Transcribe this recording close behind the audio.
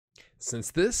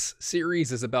Since this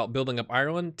series is about building up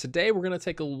Ireland, today we're going to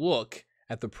take a look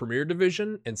at the Premier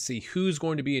Division and see who's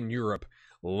going to be in Europe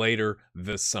later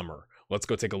this summer. Let's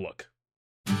go take a look.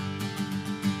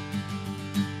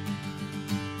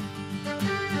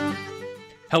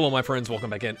 Hello, my friends.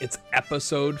 Welcome back in. It's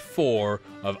episode 4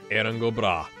 of Éirinn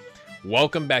Brách.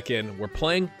 Welcome back in. We're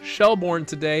playing Shelbourne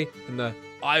today in the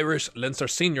Irish Leinster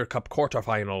Senior Cup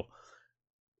quarterfinal.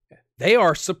 They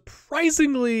are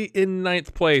surprisingly in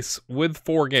 9th place with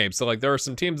 4 games. So, there are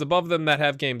some teams above them that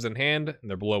have games in hand, and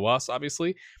they're below us,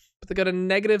 obviously. But they got a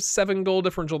 -7 goal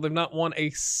differential. They've not won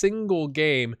a single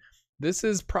game. This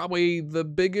is probably the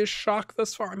biggest shock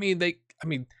thus far. I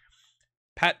mean,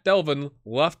 Pat Delvin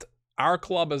left our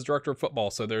club as director of football,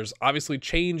 so there's obviously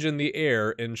change in the air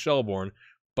in Shelbourne.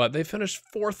 But they finished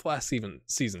 4th last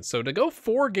season. So to go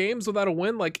 4 games without a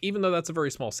win, even though that's a very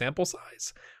small sample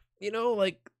size,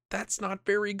 that's not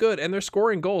very good. And they're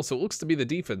scoring goals, so it looks to be the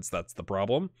defense that's the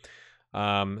problem.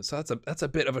 So that's a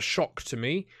bit of a shock to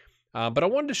me. But I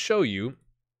wanted to show you,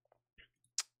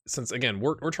 since again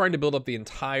we're trying to build up the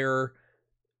entire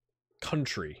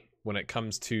country when it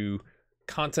comes to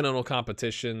continental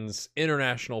competitions,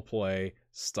 international play,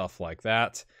 stuff like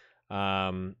that.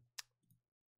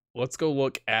 Let's go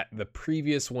look at the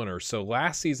previous winners. So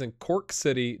last season, Cork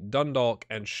City, Dundalk,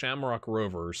 and Shamrock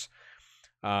Rovers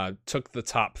took the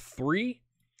top 3.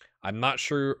 I'm not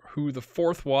sure who the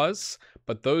 4th was,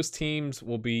 but those teams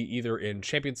will be either in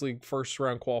Champions League first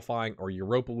round qualifying or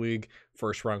Europa League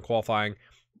first round qualifying.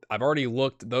 I've already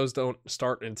looked. Those don't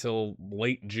start until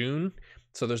late June,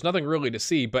 so there's nothing really to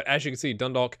see. But as you can see,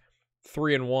 Dundalk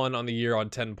 3-1 on the year on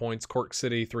 10 points. Cork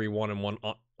City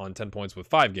 3-1-1 on 10 points with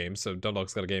 5 games. So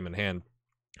Dundalk's got a game in hand.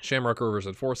 Shamrock Rovers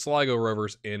at 4th. Sligo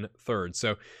Rovers in 3rd.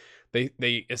 So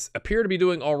they appear to be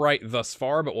doing all right thus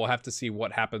far, but we'll have to see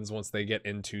what happens once they get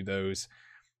into those,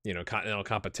 continental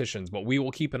competitions. But we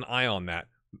will keep an eye on that.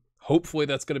 Hopefully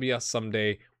that's going to be us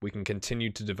someday. We can continue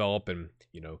to develop, and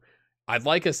I'd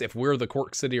like us, if we're the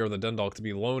Cork City or the Dundalk, to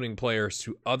be loaning players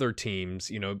to other teams,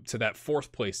 to that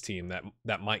 4th place team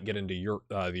that might get into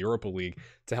the Europa League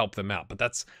to help them out.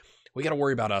 But we got to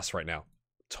worry about us right now.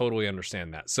 Totally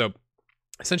understand that. So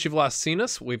since you've last seen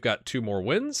us, we've got 2 more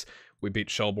wins. We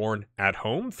beat Shelbourne at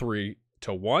home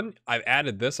 3-1. I've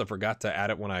added this. I forgot to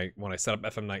add it when I set up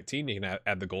FM19. You can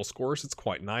add the goal scorers. It's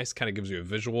quite nice. Kind of gives you a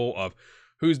visual of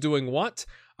who's doing what.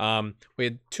 We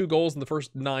had 2 goals in the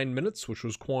first 9 minutes, which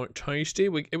was quite tasty.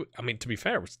 To be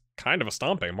fair, it was kind of a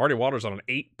stomping. Marty Waters on an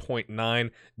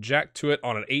 8.9, Jack Tuitt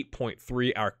on an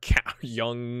 8.3. Our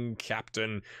young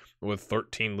captain with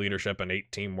 13 leadership and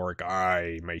 8 teamwork.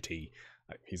 Aye, matey.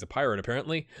 He's a pirate,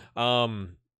 apparently.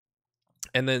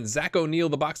 And then Zach O'Neill,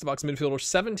 the box-to-box midfielder,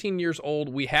 17 years old.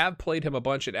 We have played him a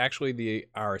bunch. And actually,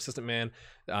 our assistant man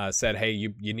said, hey,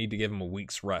 you need to give him a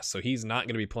week's rest. So he's not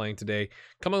going to be playing today.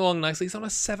 Coming along nicely. He's on a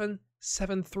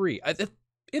 7-7-3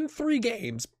 in 3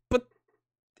 games. But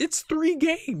it's 3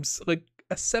 games.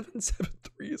 A 7-7-3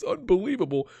 is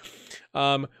unbelievable.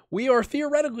 We are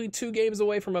theoretically 2 games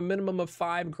away from a minimum of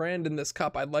 $5,000 in this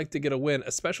cup. I'd like to get a win,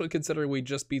 especially considering we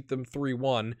just beat them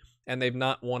 3-1 and they've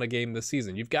not won a game this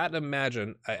season. You've got to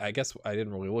imagine, I guess I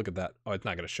didn't really look at that. Oh, it's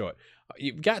not going to show it.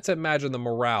 You've got to imagine the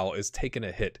morale is taking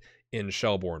a hit in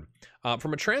Shelbourne.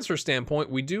 From a transfer standpoint,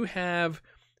 we do have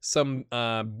some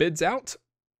bids out.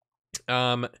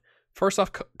 First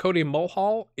off, Cody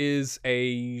Mulhall is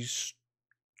a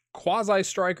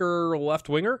quasi-striker left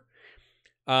winger.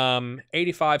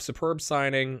 85, superb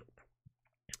signing.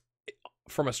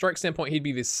 From a strike standpoint, he'd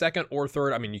be the 2nd or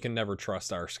 3rd. You can never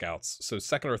trust our scouts. So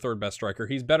 2nd or 3rd best striker.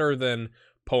 He's better than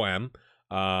Poem.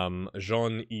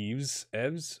 Jean-Yves.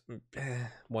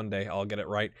 One day I'll get it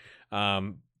right.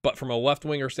 But from a left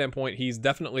winger standpoint, he's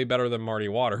definitely better than Marty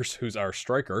Waters, who's our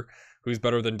striker, who's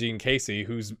better than Dean Casey,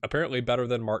 who's apparently better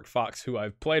than Mark Fox, who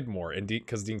I've played more, and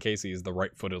because Dean Casey is the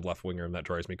right-footed left winger, and that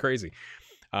drives me crazy.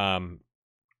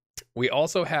 We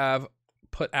also have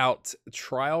put out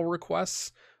trial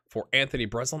requests for Anthony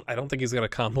Breslin. I don't think he's going to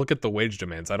come. Look at the wage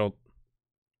demands. I don't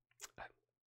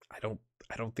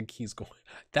think he's going.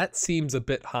 That seems a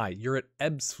bit high. You're at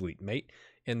Ebbsfleet, mate,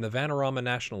 in the Vanarama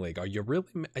National League.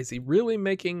 Is he really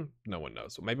making? No one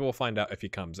knows. Maybe we'll find out if he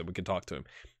comes and we can talk to him.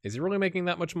 Is he really making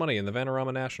that much money in the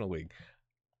Vanarama National League?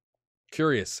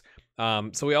 Curious.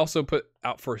 So we also put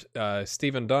out for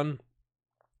Stephen Dunn,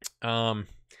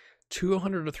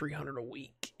 200 to 300 a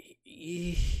week.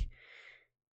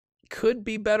 Could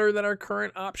be better than our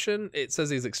current option. It says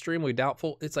he's extremely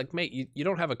doubtful. It's mate, you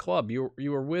don't have a club. You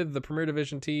were with the Premier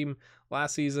Division team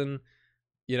last season.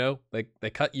 They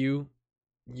cut you.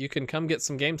 you can come get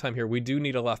some game time here. We do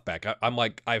need a left back. I'm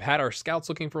like, I've had our scouts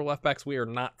looking for left backs. We are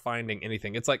not finding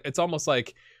anything. It's almost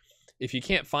like if you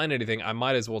can't find anything, I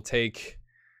might as well take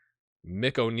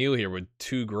Mick O'Neill here with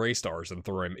 2 gray stars and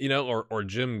throw him, you know, or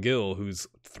Jim Gill, who's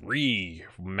 3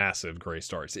 massive gray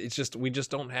stars. It's just, we just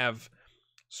don't have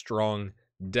strong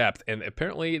depth, and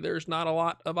apparently there's not a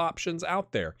lot of options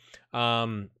out there.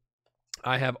 I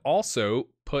have also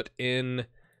put in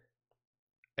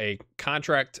a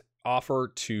contract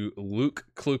offer to Luke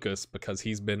Klukas because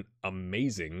he's been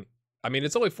amazing. I mean,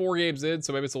 it's only 4 games in,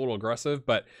 so maybe it's a little aggressive,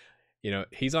 but you know,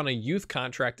 he's on a youth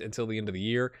contract until the end of the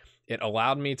year. It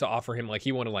allowed me to offer him, like,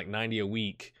 he wanted like 90 a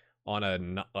week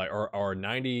on or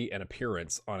 90 an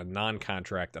appearance on a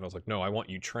non-contract, and I was like, no, I want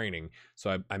you training.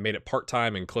 So I made it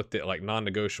part-time and clicked it like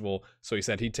non-negotiable. So he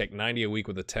said he'd take 90 a week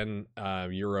with a 10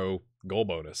 euro goal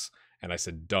bonus, and I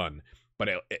said done. But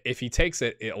if he takes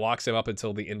it, it locks him up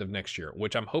until the end of next year,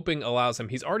 which I'm hoping allows him.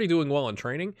 He's already doing well in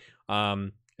training.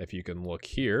 If you can look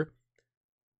here,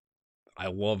 I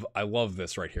love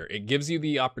this right here. It gives you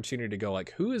the opportunity to go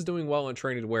like, who is doing well in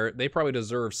training, where they probably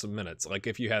deserve some minutes. Like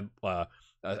if you had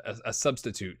a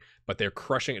substitute, but they're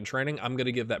crushing it in training, I'm going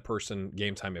to give that person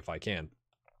game time if I can.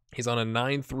 He's on a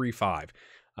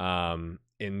 9.35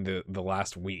 in the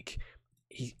last week.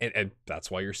 And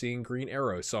that's why you're seeing green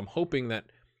arrows. So I'm hoping that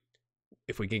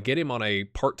if we can get him on a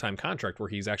part-time contract where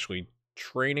he's actually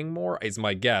training more, is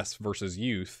my guess, versus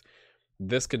youth,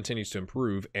 this continues to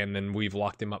improve, and then we've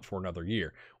locked him up for another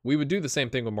year. We would do the same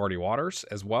thing with Marty Waters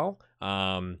as well,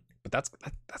 but that's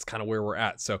kind of where we're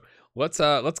at. So let's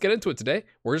get into it today.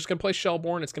 We're just gonna play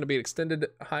Shelbourne. It's gonna be an extended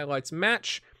highlights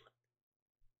match.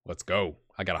 Let's go.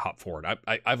 I gotta hop forward.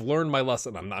 I've learned my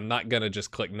lesson. I'm not gonna just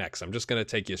click next. I'm just gonna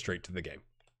take you straight to the game.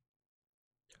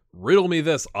 Riddle me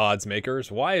this, odds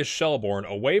makers. Why is Shelbourne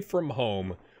away from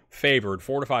home favored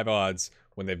 4 to 5 odds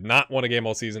when they've not won a game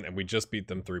all season and we just beat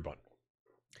them 3-1?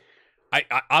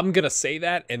 I'm going to say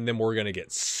that, and then we're going to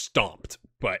get stomped.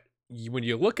 But when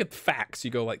you look at facts,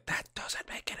 you go like, that doesn't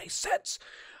make any sense.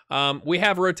 We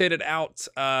have rotated out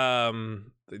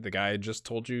the guy I just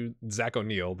told you, Zach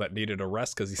O'Neill, that needed a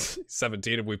rest because he's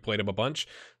 17 and we've played him a bunch.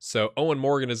 So Owen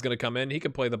Morgan is going to come in. He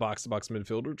can play the box-to-box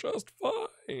midfielder just fine.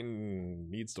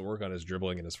 Needs to work on his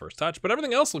dribbling and his first touch, but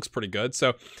everything else looks pretty good.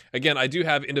 So again, I do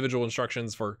have individual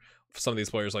instructions for some of these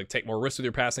players, like take more risks with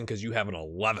your passing because you have an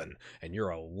 11 and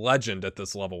you're a legend at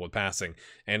this level with passing,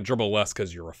 and dribble less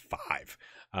because you're a 5.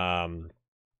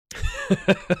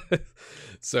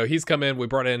 So he's come in. We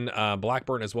brought in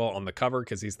Blackburn as well on the cover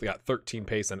because he's got 13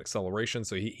 pace and acceleration,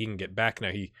 so he can get back.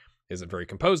 Now he isn't very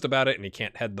composed about it and he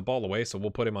can't head the ball away, so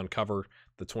we'll put him on cover,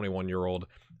 the 21-year-old.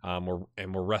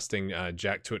 We're resting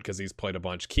Jack to it because he's played a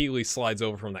bunch. Keeley slides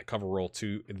over from that cover role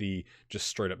to the just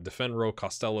straight up defend row.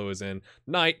 Costello is in.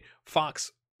 Knight,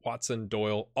 Fox, Watson,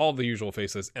 Doyle, all the usual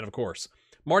faces, and of course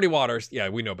Marty Waters, yeah,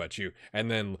 we know about you.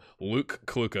 And then Luke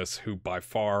Klukas, who by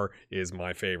far is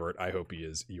my favorite. I hope he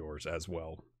is yours as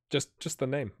well. Just the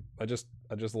name. I just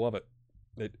love it.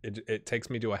 It takes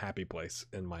me to a happy place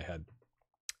in my head.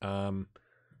 Do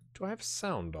I have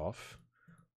sound off?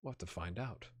 We'll have to find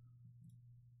out.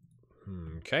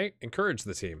 Okay, encourage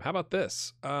the team. How about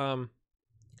this?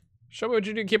 Show me what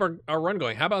you do to keep our run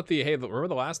going. How about hey, remember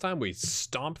the last time we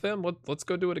stomped them? Let's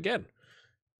go do it again.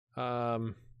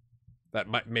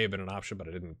 That may have been an option, but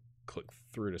I didn't click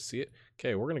through to see it.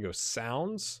 Okay, we're going to go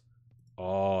sounds.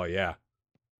 Oh, yeah.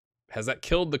 Has that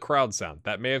killed the crowd sound?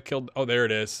 That may have killed... Oh, there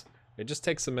it is. It just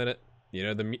takes a minute.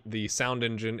 You know, the sound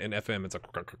engine in FM, it's a...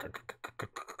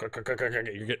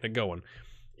 You're getting it going.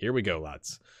 Here we go,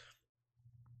 lads.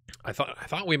 I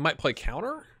thought we might play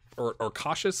counter, or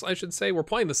cautious, I should say. We're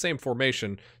playing the same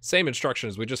formation, same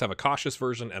instructions. We just have a cautious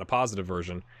version and a positive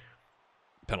version.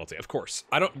 Penalty, of course.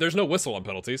 There's no whistle on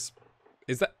penalties.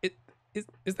 Is that it?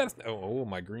 Is that oh,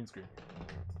 my green screen?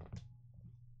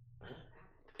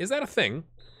 Is that a thing?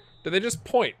 Do they just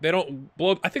point? They don't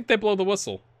blow. I think they blow the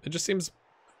whistle. It just seems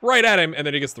right at him, and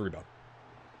then he gets the rebound.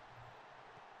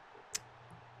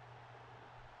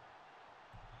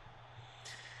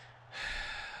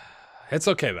 It's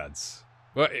okay, lads.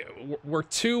 We're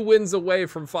 2 wins away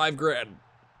from 5 grand,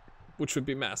 which would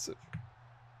be massive.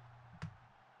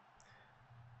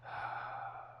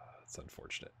 It's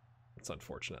unfortunate. It's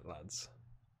unfortunate, lads.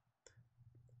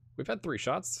 We've had 3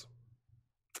 shots.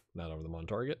 Not over them on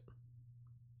target.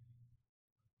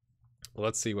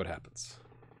 Let's see what happens.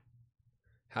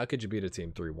 How could you beat a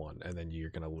team 3-1 and then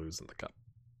you're going to lose in the cup?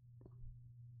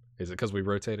 Is it because we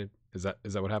rotated? Is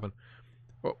that what happened?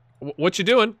 Well, what you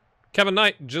doing? Kevin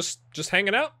Knight, just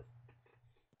hanging out?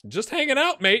 Just hanging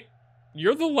out, mate.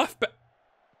 You're the left back.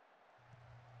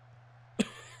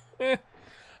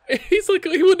 He's like,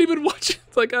 he wouldn't even watch it.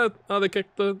 It's like,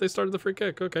 they started the free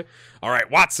kick. Okay. All right,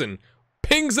 Watson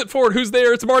pings it forward. Who's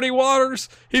there? It's Marty Waters.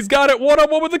 He's got it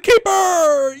one-on-one with the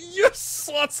keeper. Yes,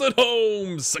 slots it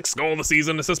home. 6th goal of the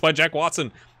season, assist by Jack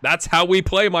Watson. That's how we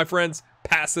play, my friends.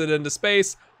 Pass it into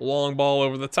space. Long ball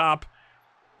over the top.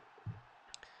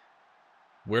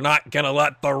 We're not going to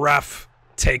let the ref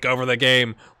take over the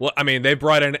game. Well, I mean, they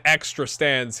brought in extra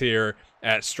stands here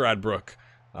at Stradbrook.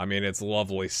 I mean, it's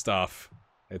lovely stuff.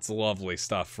 It's lovely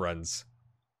stuff, friends.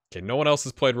 Okay, no one else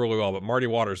has played really well, but Marty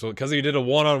Waters, because he did a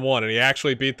one-on-one and he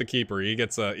actually beat the keeper. He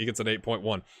gets an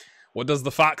 8.1. What does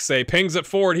the Fox say? Pings it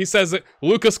forward. He says it.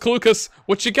 Lucas Clucas,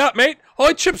 what you got, mate? Oh,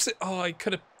 he chips it. Oh, I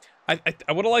could have.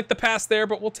 I would have liked the pass there,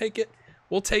 but we'll take it.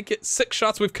 We'll take it. 6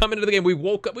 shots. We've come into the game. We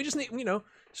woke up. We just need,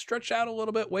 stretch out a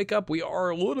little bit. Wake up. We are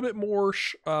a little bit more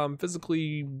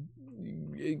physically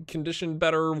conditioned.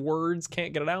 Better words.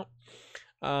 Can't get it out.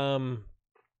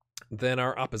 Than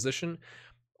our opposition.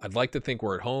 I'd like to think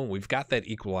we're at home. We've got that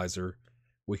equalizer.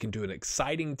 We can do an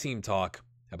exciting team talk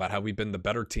about how we've been the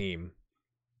better team.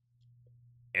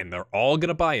 And they're all going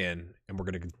to buy in, and we're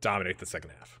going to dominate the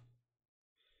second half.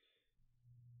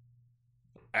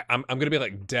 I'm going to be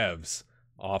like devs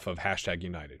off of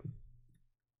 #United.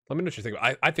 Let me know what you think.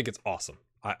 I think it's awesome.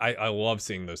 I love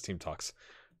seeing those team talks.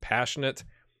 Passionate.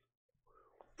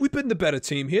 We've been the better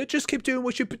team here. Just keep doing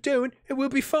what you've been doing, and we'll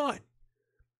be fine.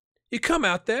 You come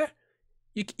out there.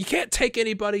 You can't take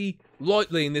anybody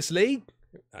lightly in this league.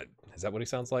 Is that what he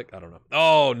sounds like? I don't know.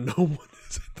 Oh, no one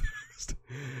is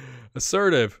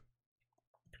assertive.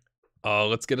 Oh,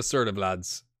 let's get assertive,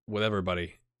 lads, with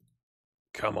everybody.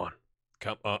 Come on.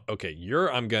 Come on. Okay,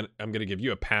 I'm gonna give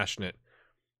you a passionate.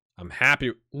 I'm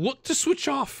happy. Look to switch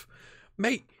off.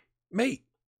 Mate.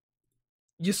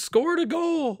 You scored a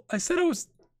goal. I said I'm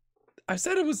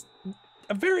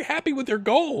very happy with your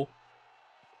goal.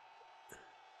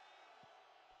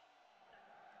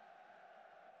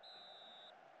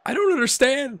 I don't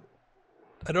understand.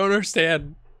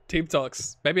 Team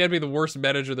talks. Maybe I'd be the worst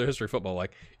manager in the history of football.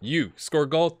 Like, you score a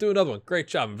goal, do another one. Great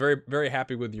job. I'm very, very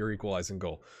happy with your equalizing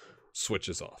goal.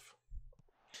 Switches off.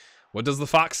 What does the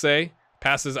Fox say?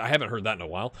 Passes. I haven't heard that in a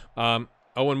while.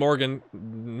 Owen Morgan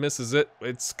misses it.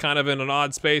 It's kind of in an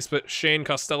odd space, but Shane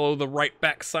Costello, the right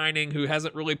back signing, who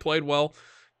hasn't really played well,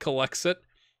 collects it.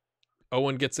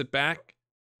 Owen gets it back.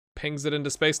 Pings it into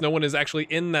space. No one is actually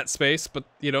in that space, but,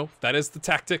 that is the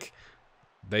tactic.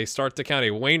 They start to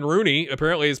county. Wayne Rooney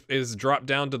apparently is dropped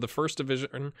down to the 1st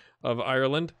division of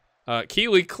Ireland.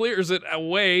 Keeley clears it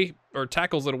away, or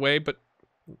tackles it away, but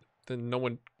then no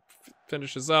one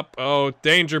finishes up. Oh,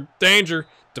 danger.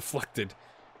 Deflected.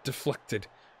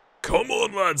 Come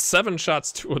on, lads. 7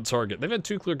 shots to a target. They've had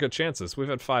 2 clear good chances. We've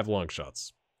had 5 long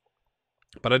shots.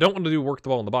 But I don't want to do work the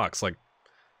ball in the box. Like,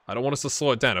 I don't want us to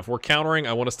slow it down. If we're countering,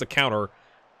 I want us to counter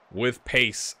with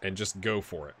pace and just go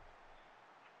for it.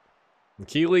 And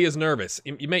Keeley is nervous.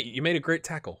 You made a great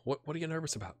tackle. What are you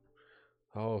nervous about?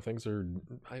 Oh, things are...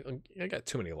 I got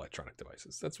too many electronic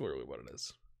devices. That's really what it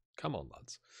is. Come on,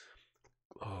 lads.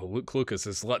 Oh, Luke Lucas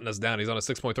is letting us down. He's on a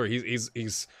 6.3.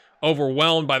 He's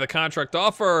overwhelmed by the contract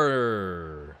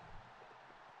offer.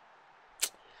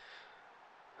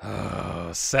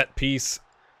 Set piece.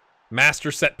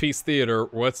 Master set piece theater.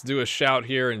 Let's do a shout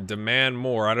here and demand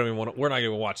more. I don't even want to. We're not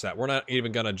going to watch that. We're not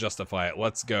even going to justify it.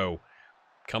 Let's go.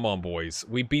 Come on, boys.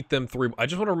 We beat them 3. I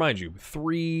just want to remind you,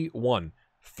 3-1.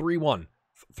 3-1.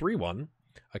 3-1.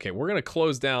 Okay, we're going to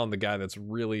close down the guy that's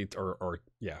really,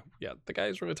 yeah, the guy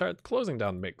is really tired. Closing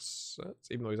down makes sense.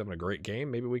 Even though he's having a great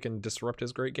game, maybe we can disrupt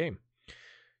his great game.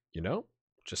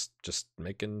 Just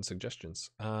making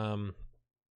suggestions.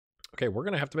 Okay, we're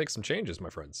going to have to make some changes, my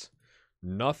friends.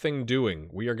 Nothing doing.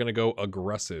 We are going to go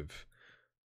aggressive.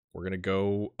 We're going to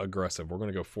go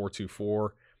 4-2-4.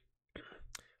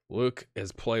 Luke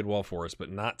has played well for us,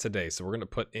 but not today. So we're going to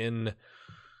put in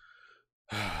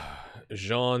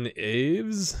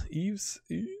Jean-Yves.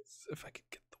 If I could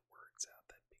get the words out,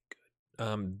 that'd be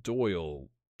good. Doyle,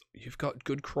 you've got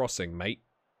good crossing, mate.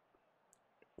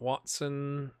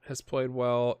 Watson has played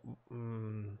well.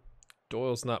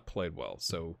 Doyle's not played well.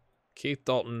 So Keith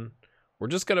Dalton... We're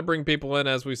just going to bring people in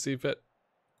as we see fit.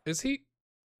 Is he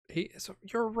is,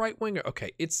 you're a right winger.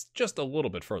 Okay, it's just a little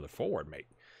bit further forward, mate.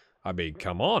 I mean,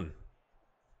 come on.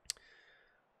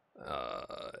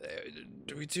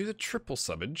 Do we do the triple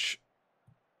subbage?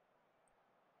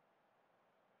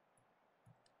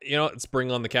 Let's bring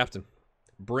on the captain.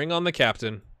 Bring on the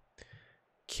captain.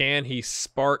 Can he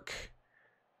spark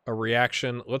a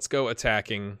reaction? Let's go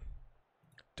attacking.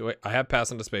 I have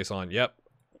pass into space on. Yep.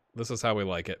 This is how we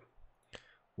like it.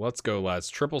 Let's go, lads.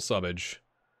 Triple subbage.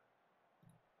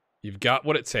 You've got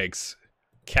what it takes.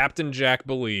 Captain Jack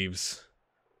believes.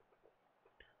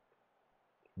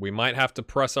 We might have to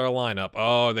press our lineup.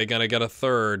 Oh, are they going to get a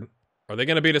third? Are they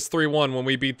going to beat us 3-1 when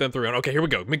we beat them 3-1? Okay, here we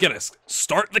go. McGinnis,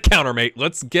 start the counter, mate.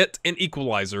 Let's get an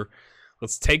equalizer.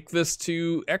 Let's take this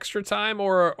to extra time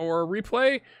or a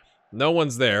replay. No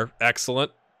one's there.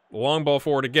 Excellent. Long ball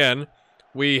forward again.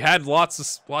 We had lots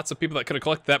of people that could have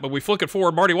collected that, but we flick it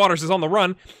forward. Marty Waters is on the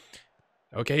run.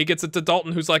 Okay, he gets it to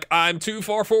Dalton, who's like, I'm too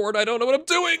far forward. I don't know what I'm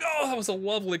doing. Oh, that was a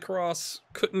lovely cross.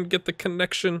 Couldn't get the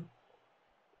connection.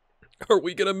 Are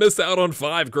we going to miss out on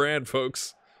 $5,000,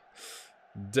 folks?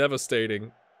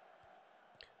 Devastating.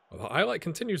 Well, the highlight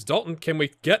continues. Dalton, can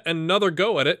we get another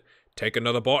go at it? Take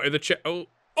another ball in the chest. Oh,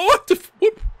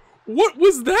 what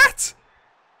was that?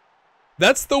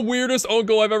 That's the weirdest own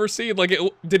goal I've ever seen. Like,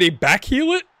 did he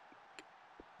backheel it?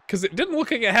 Because it didn't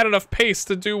look like it had enough pace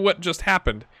to do what just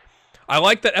happened. I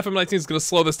like that FM19 is going to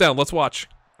slow this down. Let's watch.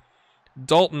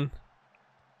 Dalton.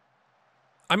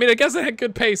 I mean, I guess it had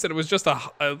good pace, and it was just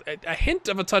a hint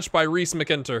of a touch by Reese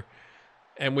McIntyre.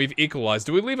 And we've equalized.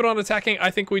 Do we leave it on attacking? I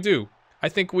think we do. I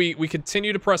think we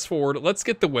continue to press forward. Let's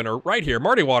get the winner right here.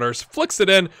 Marty Waters flicks it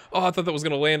in. Oh, I thought that was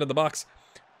going to land in the box.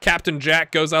 Captain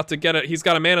Jack goes out to get it. He's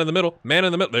got a man in the middle. Man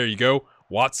in the middle. There you go.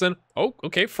 Watson. Oh,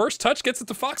 okay. First touch gets it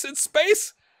to Fox in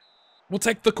space. We'll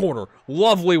take the corner.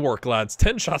 Lovely work, lads.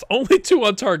 10 shots. Only 2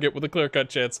 on target with a clear-cut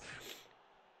chance.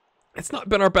 It's not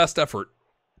been our best effort,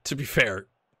 to be fair.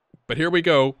 But here we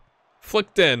go.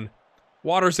 Flicked in.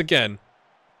 Waters again.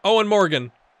 Owen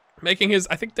Morgan making his,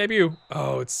 I think, debut.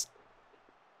 Oh,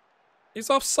 he's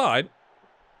offside.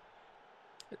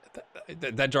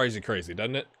 That drives you crazy,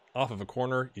 doesn't it? Off of a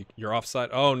corner, you're offside.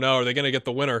 Oh no, are they going to get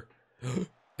the winner?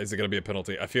 Is it going to be a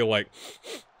penalty? I feel like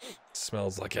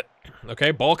smells like it.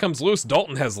 Okay, ball comes loose.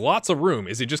 Dalton has lots of room.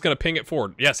 Is he just going to ping it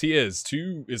forward? Yes, he is.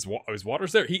 Is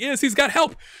Waters there? He is. He's got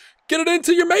help. Get it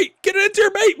into your mate. Get it into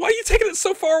your mate. Why are you taking it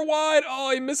so far wide?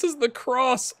 Oh, he misses the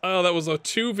cross. Oh, that was a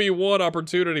 2v1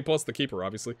 opportunity, plus the keeper,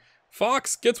 obviously.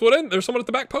 Fox gets one in. There's someone at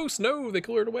the back post. No, they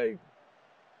cleared away.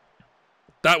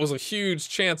 That was a huge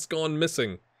chance gone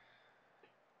missing.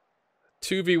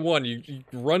 2v1, you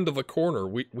run to the corner.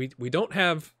 We don't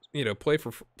have, you know, play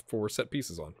for set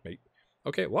pieces on, mate.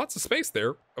 Okay, lots of space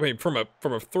there. I mean, from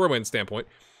a throw-in standpoint.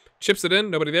 Chips it in,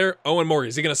 nobody there. Owen Morgan,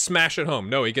 is he going to smash it home?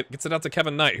 No, he gets it out to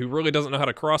Kevin Knight, who really doesn't know how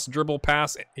to cross, dribble,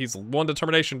 pass. He's one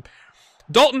determination.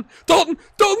 Dalton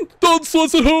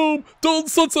sluts it home! Dalton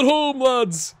sluts it home,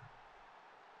 lads!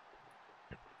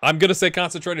 I'm going to say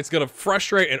concentrate. It's going to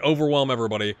frustrate and overwhelm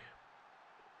everybody.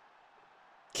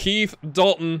 Keith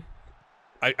Dalton...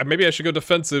 maybe I should go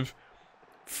defensive.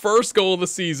 First goal of the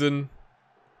season.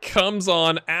 Comes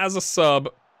on as a sub.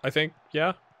 I think,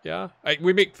 yeah. When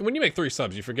you make 3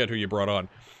 subs, you forget who you brought on.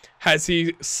 Has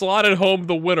he slotted home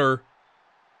the winner?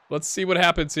 Let's see what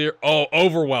happens here. Oh,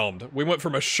 overwhelmed. We went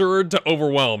from assured to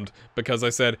overwhelmed because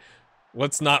I said,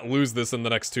 let's not lose this in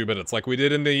the next 2 minutes, like we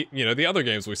did in the other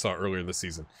games we saw earlier this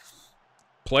season.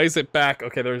 Plays it back.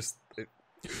 Okay, there's.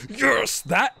 Yes,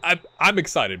 that I'm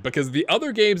excited because the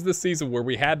other games this season where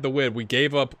we had the win, we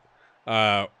gave up,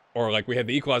 or like we had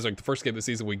the equalizer like the first game of the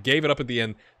season, we gave it up at the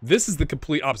end. This is the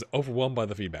complete opposite. Overwhelmed by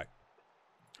the feedback,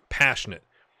 passionate.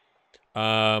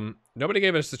 Nobody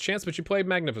gave us a chance, but you played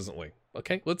magnificently.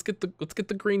 Okay, let's get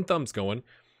the green thumbs going.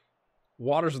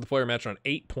 Waters is the player match on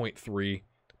 8.3.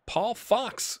 Paul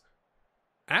Fox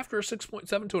after a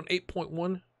 6.7 to an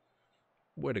 8.1.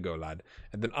 Way to go, lad.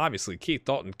 And then obviously Keith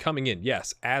Dalton coming in,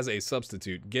 yes, as a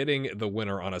substitute, getting the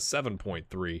winner on a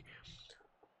 7.3.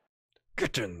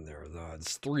 Get in there,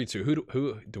 lads. 3-2.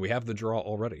 Who do we have the draw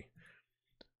already?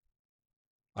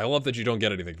 I love that you don't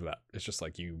get anything for that. It's just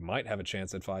like you might have a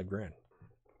chance at $5,000.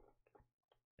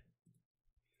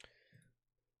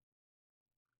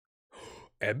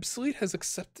 Ebbsfleet has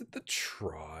accepted the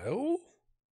trial?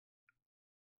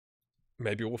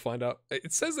 Maybe we'll find out.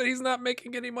 It says that he's not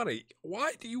making any money.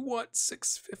 Why do you want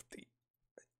 $650?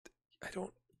 I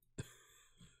don't.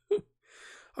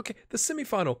 Okay, the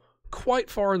semifinal, quite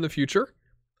far in the future.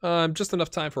 Just enough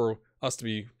time for us to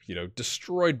be,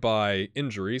 destroyed by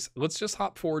injuries. Let's just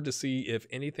hop forward to see if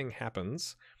anything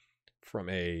happens from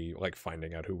a,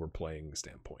 finding out who we're playing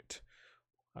standpoint.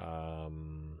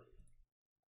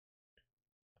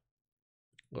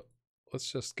 Let's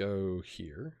just go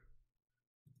here.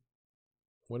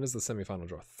 When is the semifinal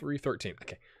draw? 3/13.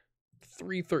 Okay.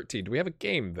 3/13. Do we have a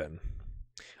game then?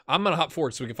 I'm going to hop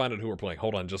forward so we can find out who we're playing.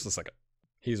 Hold on just a second.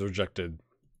 He's rejected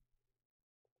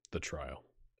the trial.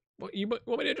 Well, you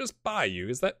want me to just buy you?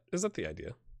 Is that the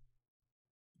idea?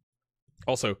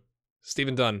 Also,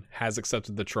 Stephen Dunn has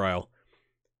accepted the trial.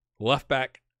 Left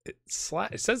back. It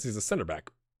says he's a center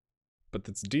back. but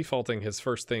it's defaulting his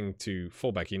first thing to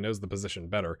fullback. He knows the position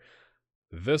better.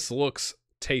 This looks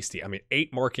tasty. I mean,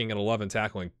 8 marking and 11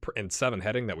 tackling and 7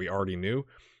 heading that we already knew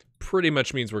pretty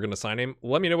much means we're going to sign him.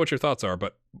 Let me know what your thoughts are,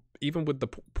 but even with the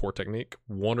poor technique,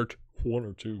 one or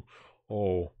two,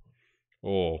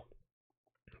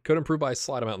 could improve by a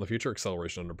slight amount in the future.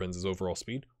 Acceleration underpins his overall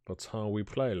speed. That's how we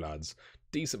play, lads.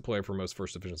 Decent player for most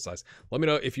first division size. Let me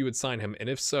know if you would sign him, and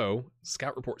if so,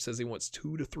 Scout Report says he wants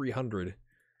 200 to 300.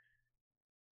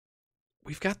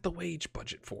 We've got the wage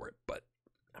budget for it, but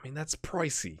I mean, that's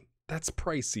pricey. That's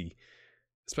pricey,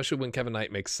 especially when Kevin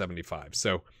Knight makes 75.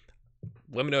 So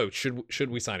let me know, should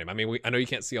we sign him? I mean, I know you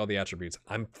can't see all the attributes.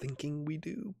 I'm thinking we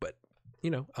do, but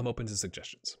I'm open to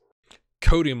suggestions.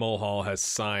 Cody Mulhall has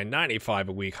signed 95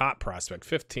 a week, hot prospect,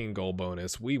 15 goal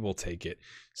bonus. We will take it.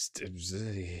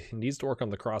 He needs to work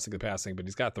on the crossing and passing, but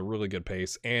he's got the really good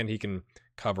pace, and he can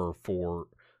cover for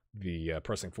the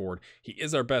pressing forward. He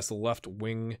is our best left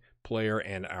wing player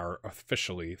and our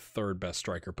officially 3rd best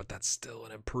striker, but that's still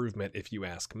an improvement if you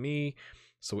ask me.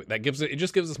 So that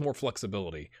just gives us more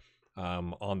flexibility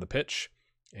on the pitch.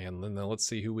 And then let's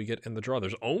see who we get in the draw.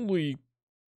 There's only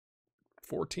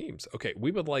 4 teams. Okay,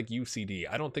 we would like UCD.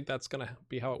 I don't think that's going to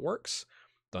be how it works.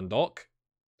 Dundalk.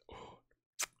 Oh,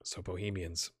 so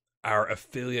Bohemians, our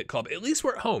affiliate club. At least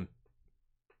we're at home.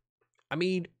 I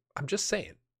mean, I'm just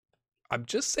saying.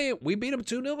 We beat them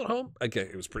 2-0 at home. Okay,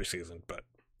 it was preseason, but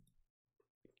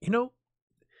you're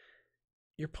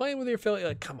playing with your affiliate.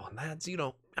 Like, come on, lads. You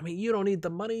don't need the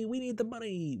money. We need the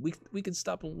money. We can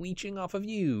stop leeching off of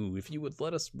you if you would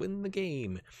let us win the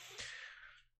game.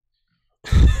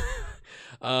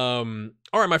 All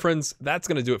right, my friends, that's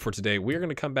going to do it for today. We're going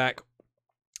to come back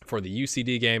for the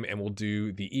UCD game, and we'll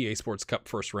do the EA Sports Cup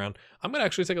first round. I'm going to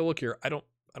actually take a look here. I don't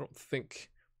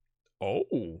think.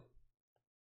 Oh,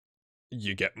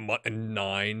 you get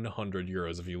 900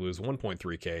 euros if you lose.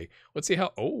 1.3k. Let's see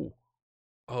how. Oh,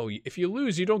 if you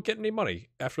lose, you don't get any money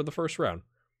after the first round.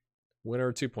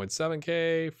 Winner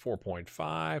 2.7k,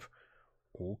 4.5.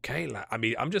 Okay, I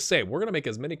mean, I'm just saying, we're going to make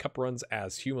as many cup runs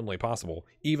as humanly possible,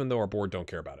 even though our board don't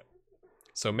care about it.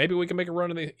 So maybe we can make a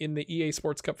run in the EA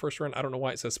Sports Cup first round. I don't know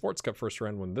why it says Sports Cup first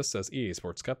round when this says EA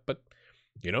Sports Cup, but,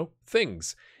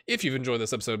 things. If you've enjoyed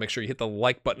this episode, make sure you hit the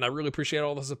like button. I really appreciate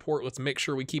all the support. Let's make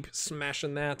sure we keep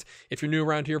smashing that. If you're new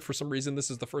around here for some reason,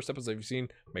 this is the first episode you've seen,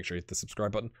 make sure you hit the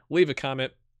subscribe button, leave a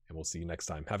comment, and we'll see you next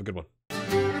time. Have a good one.